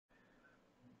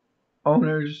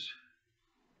Owners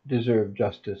deserve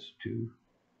justice too.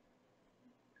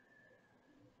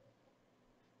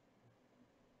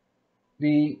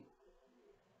 The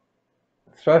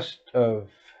thrust of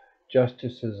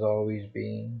justice has always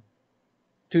been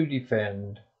to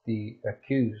defend the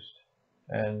accused,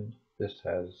 and this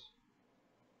has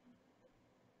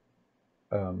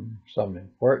some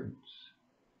importance,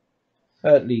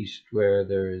 at least where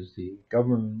there is the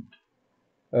government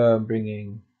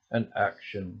bringing an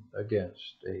action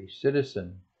against a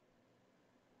citizen.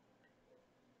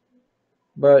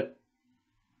 But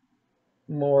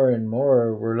more and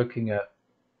more, we're looking at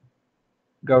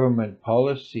government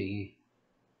policy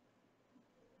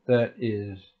that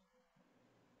is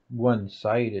one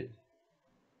sided.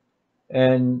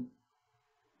 And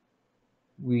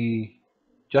we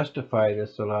justify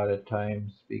this a lot of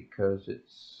times because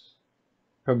it's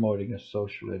promoting a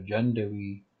social agenda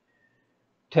we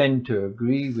tend to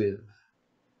agree with.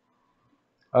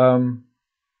 Um,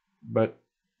 but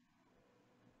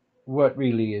what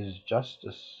really is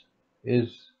justice?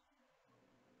 Is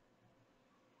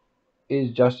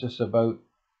is justice about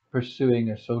pursuing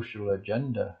a social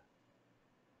agenda?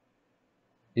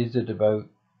 Is it about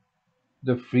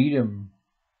the freedom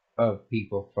of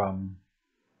people from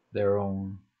their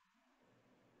own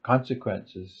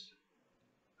consequences,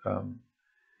 um,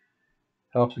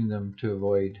 helping them to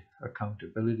avoid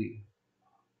accountability?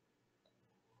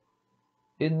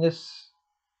 In this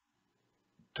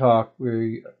talk,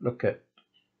 we look at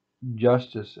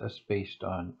justice as based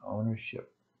on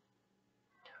ownership.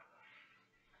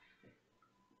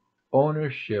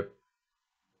 Ownership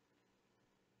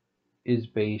is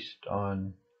based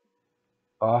on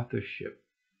authorship.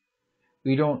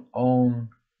 We don't own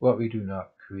what we do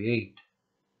not create,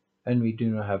 and we do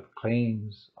not have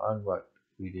claims on what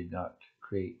we did not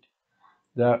create.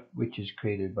 That which is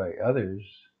created by others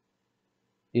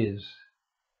is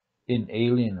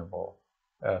inalienable,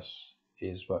 as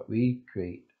is what we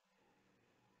create.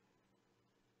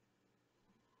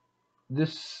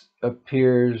 This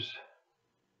appears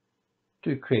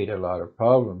to create a lot of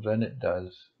problems, and it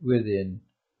does within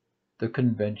the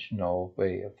conventional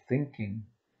way of thinking.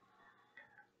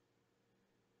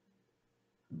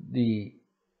 The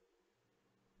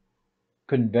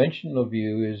conventional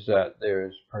view is that there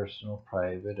is personal,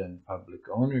 private, and public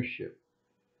ownership.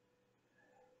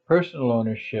 Personal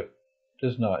ownership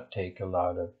does not take a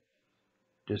lot of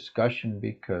discussion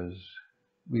because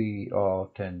we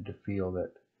all tend to feel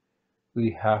that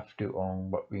we have to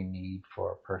own what we need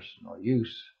for personal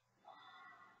use.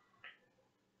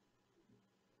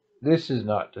 This is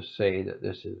not to say that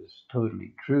this is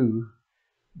totally true,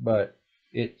 but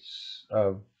it's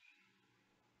of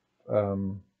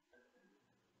um,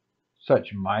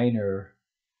 such minor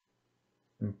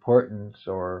importance,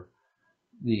 or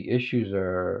the issues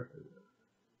are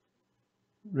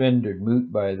rendered moot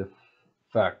by the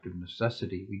fact of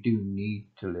necessity. We do need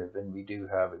to live, and we do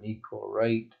have an equal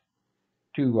right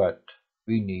to what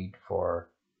we need for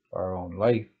our own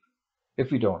life.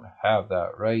 If we don't have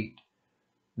that right,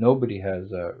 nobody has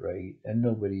that right, and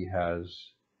nobody has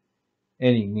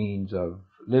any means of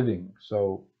living.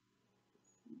 So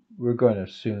we're going to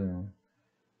assume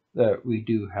that we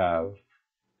do have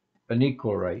an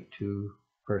equal right to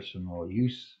personal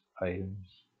use items.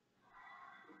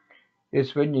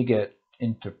 It's when you get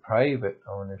into private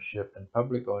ownership and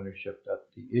public ownership that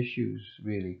the issues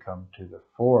really come to the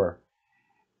fore.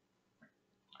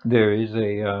 There is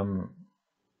a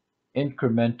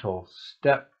incremental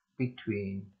step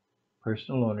between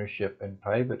personal ownership and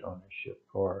private ownership,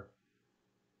 or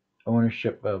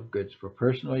ownership of goods for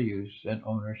personal use and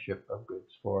ownership of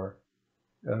goods for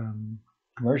um,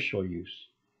 commercial use,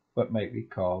 what might be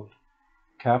called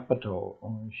capital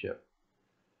ownership.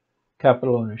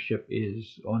 Capital ownership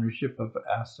is ownership of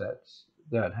assets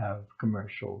that have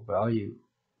commercial value.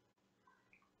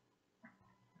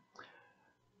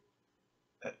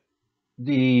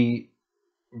 The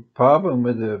problem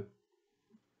with the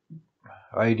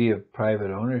idea of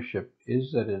private ownership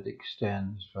is that it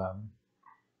extends from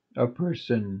a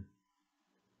person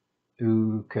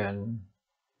who can,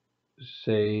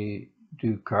 say,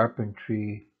 do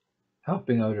carpentry,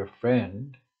 helping out a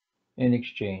friend in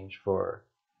exchange for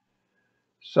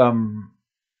some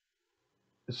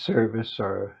service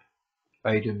or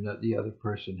item that the other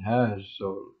person has.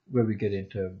 So where we get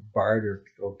into barter,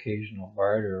 occasional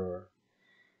barter, or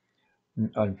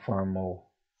informal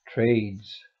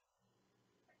trades,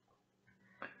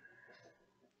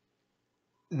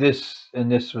 this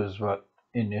was what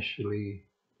initially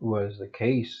was the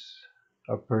case.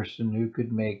 A person who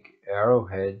could make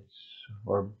arrowheads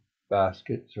or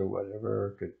baskets or whatever,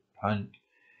 or could hunt,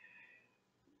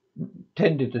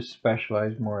 tended to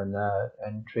specialize more in that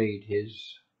and trade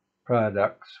his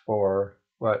products for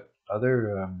what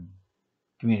other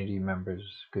community members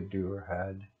could do or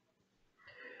had.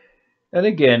 And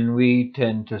again, we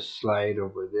tend to slide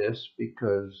over this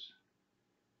because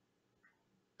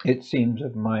it seems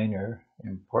of minor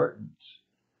importance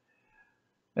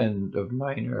and of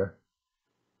minor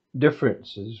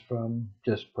differences from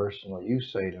just personal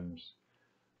use items.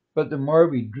 But the more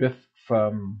we drift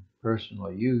from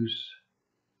personal use,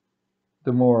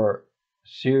 the more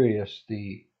serious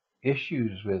the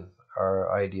issues with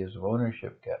our ideas of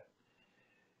ownership get.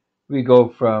 We go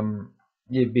from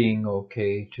it being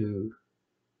okay to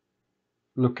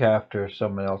look after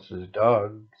someone else's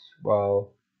dogs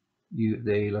while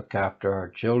they look after our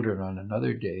children on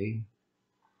another day,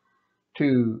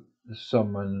 to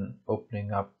someone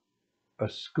opening up a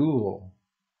school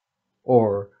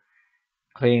or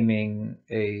claiming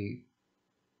a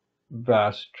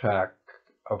vast tract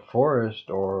of forest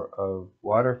or of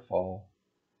waterfall.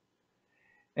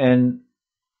 And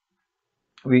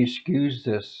we excuse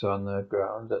this on the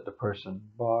ground that the person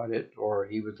bought it, or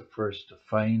he was the first to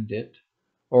find it,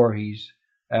 or he's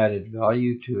added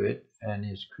value to it and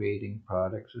is creating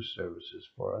products or services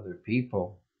for other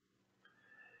people.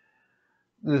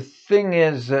 The thing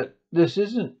is that this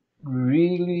isn't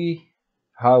really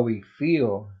how we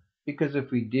feel, because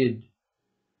if we did,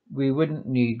 we wouldn't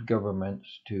need governments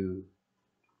to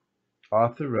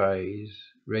authorize,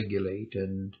 regulate,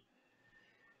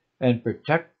 and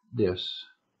protect this,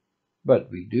 but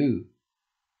we do.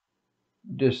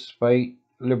 Despite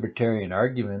libertarian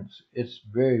arguments, it's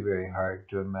very, very hard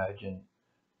to imagine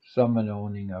someone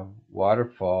owning a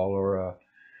waterfall or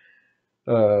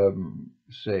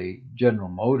say, General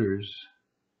Motors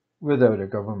without a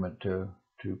government to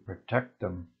protect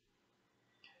them.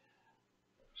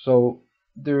 So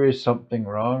there is something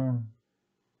wrong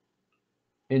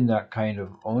in that kind of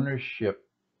ownership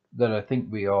that I think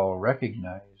we all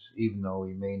recognize, even though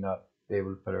we may not be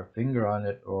able to put our finger on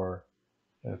it or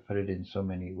put it in so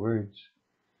many words.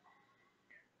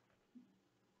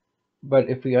 But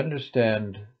if we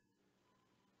understand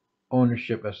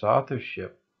ownership as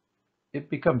authorship, it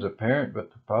becomes apparent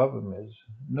what the problem is.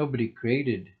 Nobody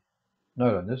created,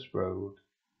 not on this road,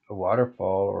 a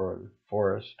waterfall or a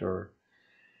forest or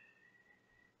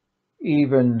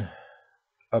even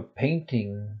a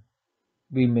painting.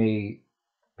 We may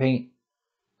paint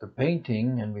the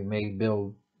painting and we may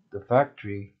build the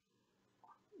factory,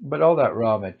 but all that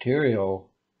raw material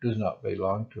does not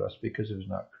belong to us because it was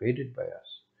not created by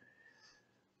us.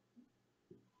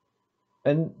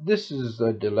 And this is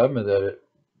a dilemma that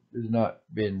has not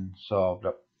been solved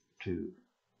up to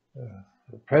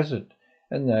the present,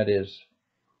 and that is,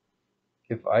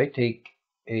 if I take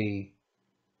a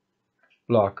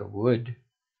block of wood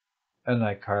and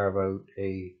I carve out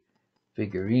a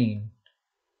figurine,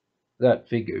 that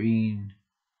figurine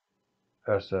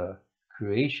as a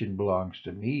creation belongs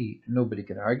to me. Nobody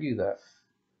can argue that.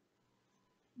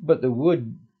 But the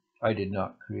wood I did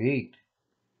not create.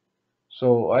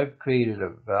 So I've created a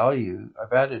value,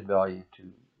 I've added value to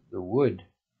the wood.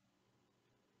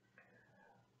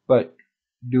 But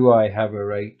do I have a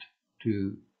right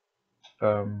to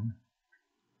um,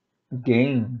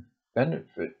 gain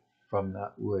benefit from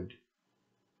that wood?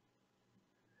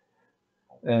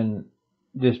 And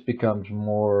this becomes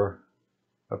more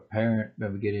apparent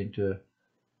when we get into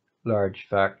large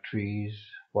factories,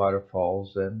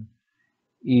 waterfalls, and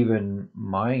even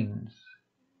mines.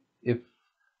 If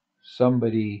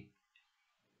somebody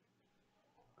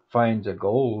finds a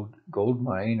gold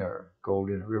mine or gold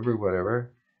in a river,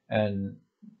 whatever, and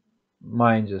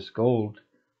mines this gold,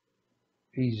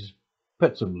 he's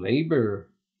put some labor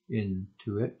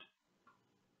into it,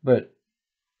 but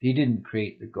he didn't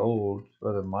create the gold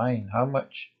or the mine. How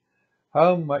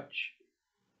much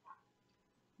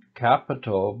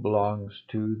capital belongs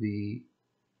to the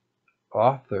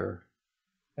author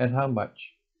and how much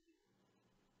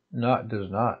not does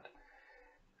not?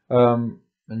 And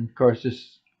of course,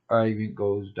 this argument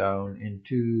goes down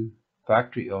into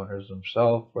factory owners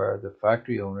themselves, where the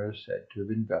factory owner is said to have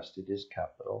invested his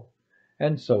capital,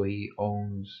 and so he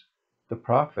owns the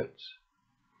profits.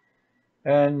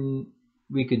 And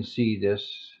we can see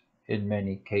this in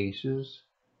many cases,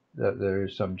 that there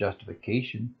is some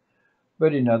justification,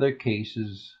 but in other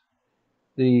cases,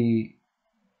 the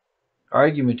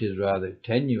argument is rather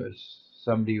tenuous.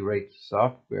 Somebody writes a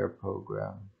software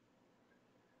program,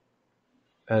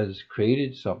 has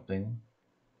created something,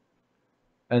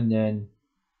 and then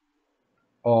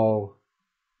all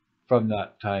from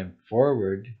that time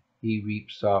forward, he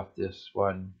reaps off this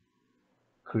one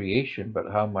creation,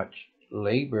 but how much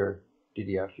labor did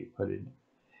he actually put in?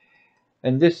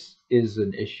 And this is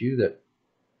an issue that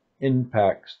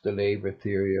impacts the labor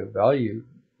theory of value,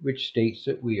 which states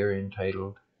that we are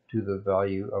entitled to the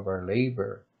value of our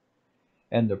labor,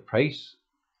 and the price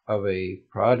of a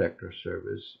product or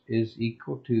service is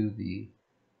equal to the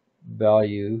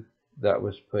value that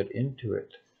was put into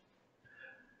it.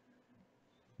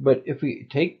 But if we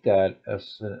take that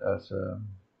as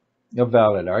a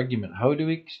valid argument, how do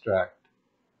we extract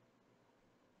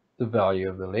the value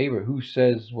of the labor? Who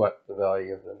says what the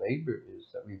value of the labor is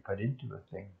that we put into a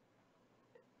thing?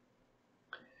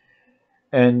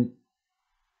 And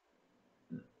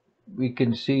we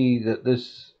can see that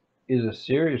this is a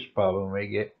serious problem when we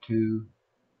get to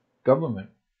government,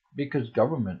 because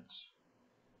governments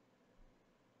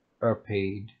are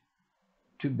paid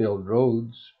to build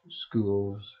roads,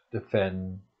 schools,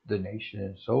 defend the nation,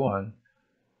 and so on,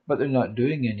 but they're not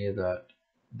doing any of that.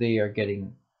 They are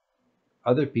getting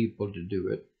other people to do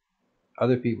it.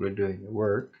 Other people are doing the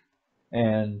work,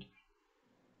 and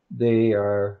they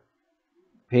are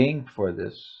paying for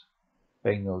this,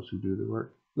 paying those who do the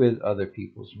work with other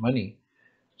people's money.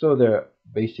 So they're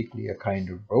basically a kind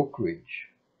of brokerage.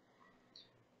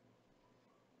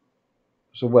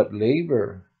 So what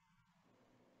labor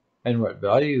and what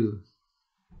value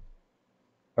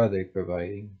are they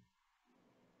providing?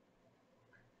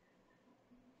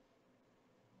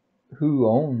 Who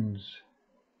owns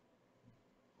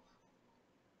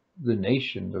the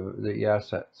nation, the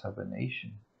assets of a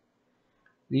nation?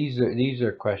 These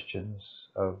are questions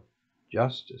of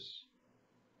justice.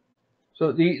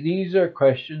 So these are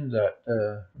questions that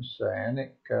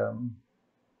Cyanic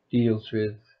deals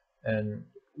with, and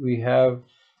we have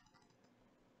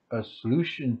a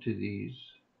solution to these,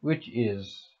 which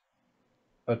is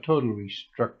a total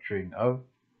restructuring of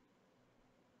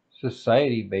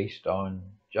society based on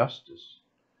justice.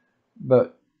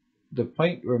 But the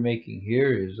point we're making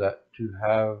here is that to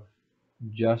have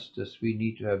justice, we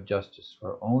need to have justice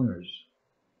for owners.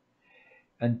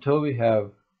 Until we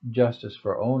have justice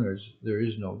for owners, there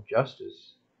is no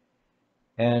justice.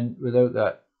 And without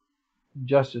that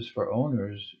justice for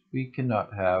owners, we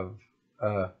cannot have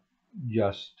a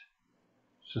just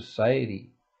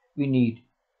society. We need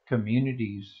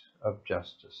communities of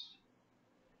justice.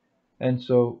 And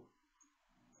so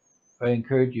I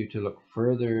encourage you to look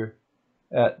further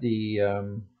at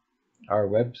our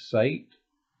website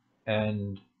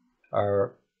and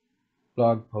our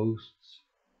blog posts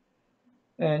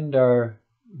and our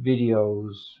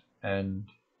videos and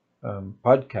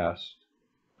podcast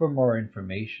for more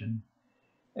information,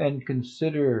 and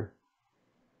consider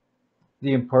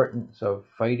the importance of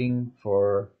fighting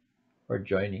for or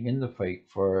joining in the fight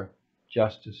for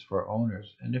justice for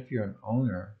owners. And if you're an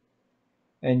owner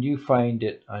and you find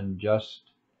it unjust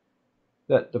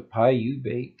that the pie you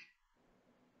bake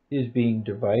is being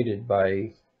divided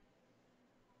by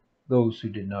those who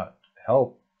did not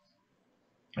help,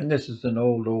 and this is an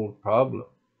old problem,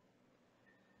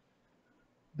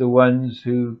 the ones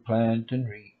who plant and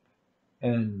reap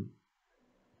and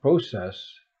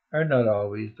process are not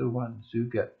always the ones who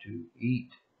get to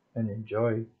eat and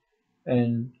enjoy.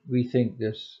 And we think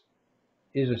this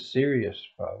is a serious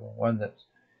problem, one that's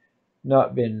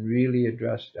not been really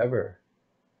addressed ever.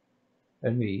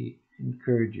 And we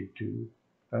encourage you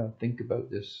to think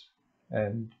about this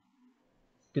and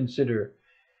consider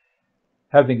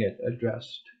having it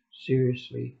addressed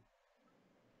seriously.